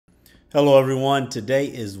Hello, everyone. Today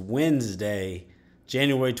is Wednesday,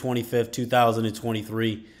 January 25th,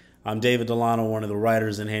 2023. I'm David Delano, one of the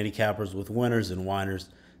writers and handicappers with Winners and Whiners.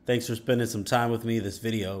 Thanks for spending some time with me. This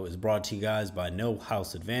video is brought to you guys by No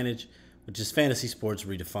House Advantage, which is fantasy sports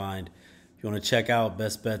redefined. If you want to check out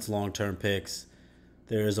best bets, long-term picks,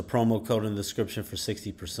 there is a promo code in the description for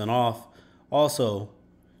 60% off. Also,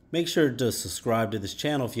 make sure to subscribe to this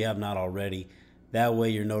channel if you have not already. That way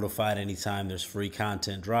you're notified anytime there's free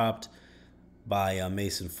content dropped by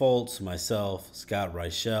Mason Foltz, myself, Scott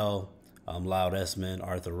Reichel, Loud Esmond,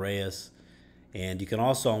 Arthur Reyes. And you can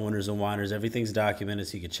also, on Winners and Whiners, everything's documented,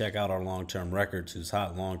 so you can check out our long-term records, who's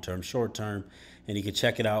hot long-term, short-term, and you can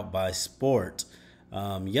check it out by sport.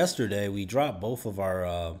 Yesterday, we dropped both of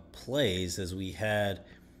our plays, as we had,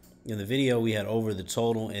 in the video, we had over the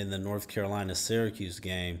total in the North Carolina-Syracuse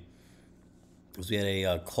game. As we had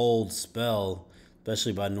a cold spell,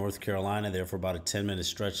 especially by North Carolina there for about a 10-minute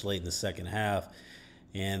stretch late in the second half.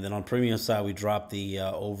 And then on premium side, we dropped the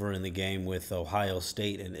over in the game with Ohio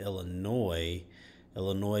State and Illinois.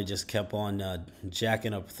 Illinois just kept on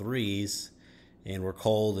jacking up threes and were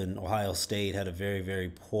cold, and Ohio State had a very,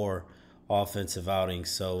 very poor offensive outing.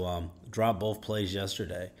 So dropped both plays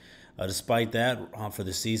yesterday. Despite that, for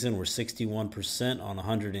the season, we're 61% on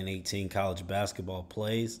 118 college basketball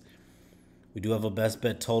plays. We do have a best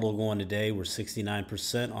bet total going today. We're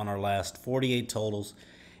 69% on our last 48 totals.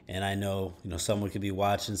 And I know, someone could be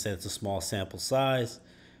watching and say it's a small sample size.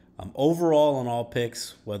 Overall on all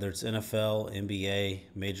picks, whether it's NFL, NBA,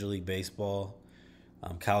 Major League Baseball,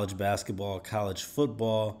 college basketball, college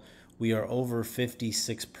football, we are over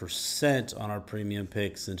 56% on our premium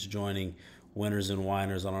picks since joining Winners and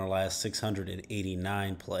Whiners on our last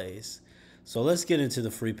 689 plays. So let's get into the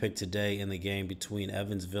free pick today in the game between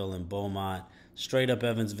Evansville and Belmont. Straight up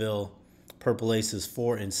Evansville, Purple Aces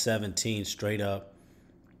 4-17 straight up.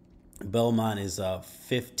 Belmont is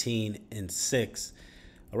 15-6.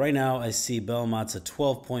 Right now I see Belmont's a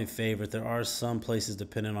 12-point favorite. There are some places,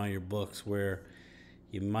 depending on your books, where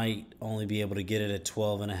you might only be able to get it at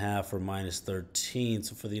 12.5 or -13.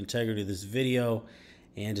 So for the integrity of this video,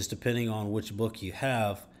 and just depending on which book you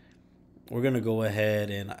have, we're going to go ahead,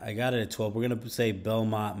 and I got it at 12. We're going to say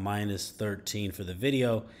Belmont -13 for the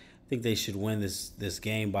video. I think they should win this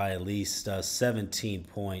game by at least 17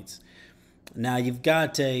 points. Now, you've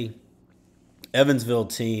got a Evansville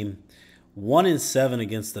team 1-7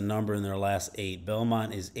 against the number in their last 8.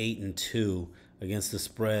 Belmont is 8-2 against the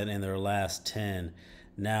spread in their last 10.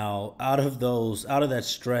 Now, out of that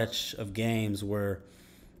stretch of games where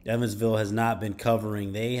Evansville has not been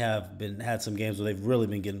covering, they have had some games where they've really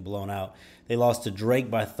been getting blown out. They lost to Drake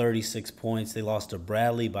by 36 points. They lost to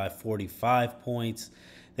Bradley by 45 points.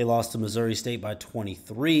 They lost to Missouri State by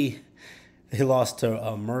 23. They lost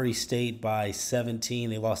to Murray State by 17.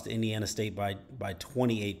 They lost to Indiana State by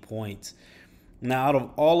 28 points. Now, out of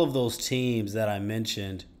all of those teams that I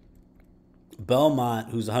mentioned, Belmont,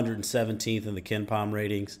 who's 117th in the KenPom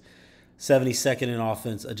ratings, 72nd in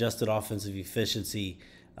adjusted offensive efficiency,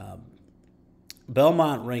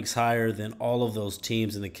 Belmont ranks higher than all of those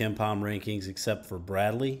teams in the KenPom rankings except for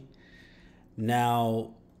Bradley.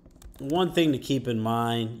 Now, one thing to keep in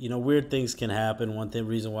mind, weird things can happen.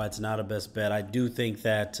 Reason why it's not a best bet, I do think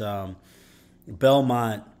that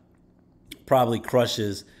Belmont probably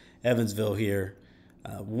crushes Evansville here.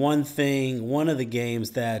 One of the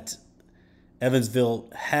games that Evansville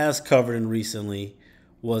has covered in recently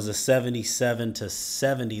was a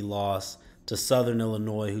 77-70 loss to Southern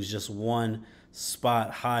Illinois, who's just one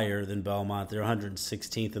spot higher than Belmont. They're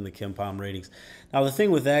 116th in the KenPom ratings. Now, the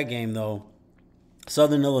thing with that game, though,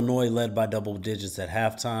 Southern Illinois led by double digits at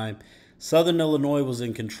halftime. Southern Illinois was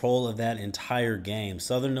in control of that entire game.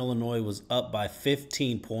 Southern Illinois was up by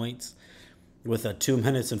 15 points with 2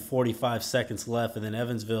 minutes and 45 seconds left, and then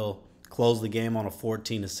Evansville closed the game on a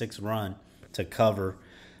 14-6 run to cover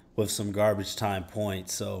with some garbage time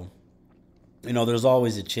points. So, there's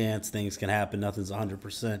always a chance things can happen. Nothing's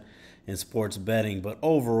 100% in sports betting. But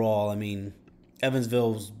overall,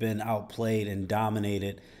 Evansville's been outplayed and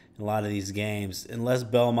dominated in a lot of these games. Unless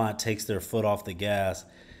Belmont takes their foot off the gas,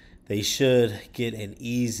 they should get an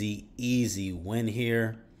easy win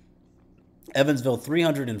here. Evansville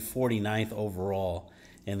 349th overall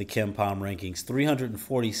in the KenPom rankings,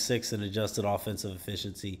 346 in adjusted offensive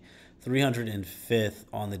efficiency, 305th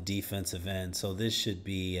on the defensive end. So this should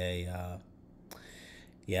be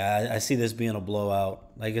I see this being a blowout.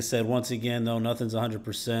 Like I said, once again, though, nothing's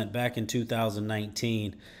 100%. Back in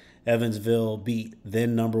 2019, Evansville beat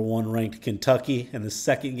then #1 ranked Kentucky in the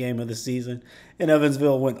second game of the season, and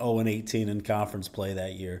Evansville went 0-18 in conference play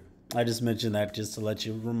that year. I just mentioned that just to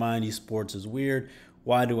remind you sports is weird.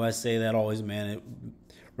 Why do I say that? Always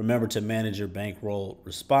remember to manage your bankroll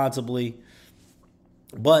responsibly.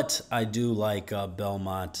 But I do like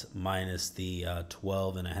Belmont minus the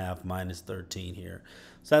 12.5, minus 13 here.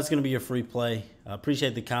 So that's going to be your free play.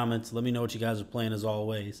 Appreciate the comments. Let me know what you guys are playing as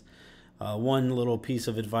always. One little piece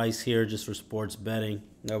of advice here just for sports betting.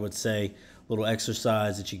 I would say a little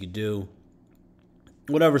exercise that you could do.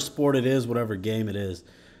 Whatever sport it is, whatever game it is.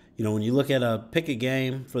 When you look at pick a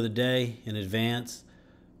game for the day in advance,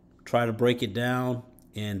 try to break it down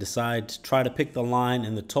and try to pick the line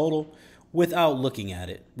and the total without looking at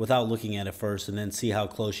it first, and then see how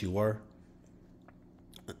close you were.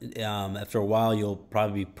 After a while, you'll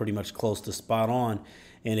probably be pretty much close to spot on.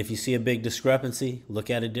 And if you see a big discrepancy, look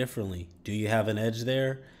at it differently. Do you have an edge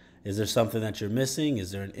there? Is there something that you're missing?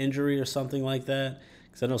 Is there an injury or something like that?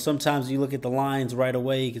 Because I know sometimes you look at the lines right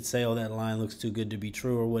away, you could say, oh, that line looks too good to be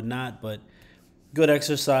true or whatnot. But good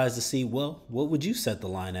exercise to see, well, what would you set the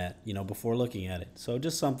line at, before looking at it? So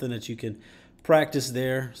just something that you can practice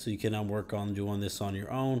there so you can work on doing this on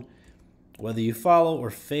your own. Whether you follow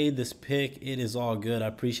or fade this pick, it is all good. I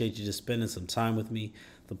appreciate you just spending some time with me.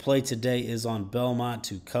 The play today is on Belmont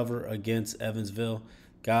to cover against Evansville.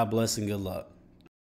 God bless and good luck.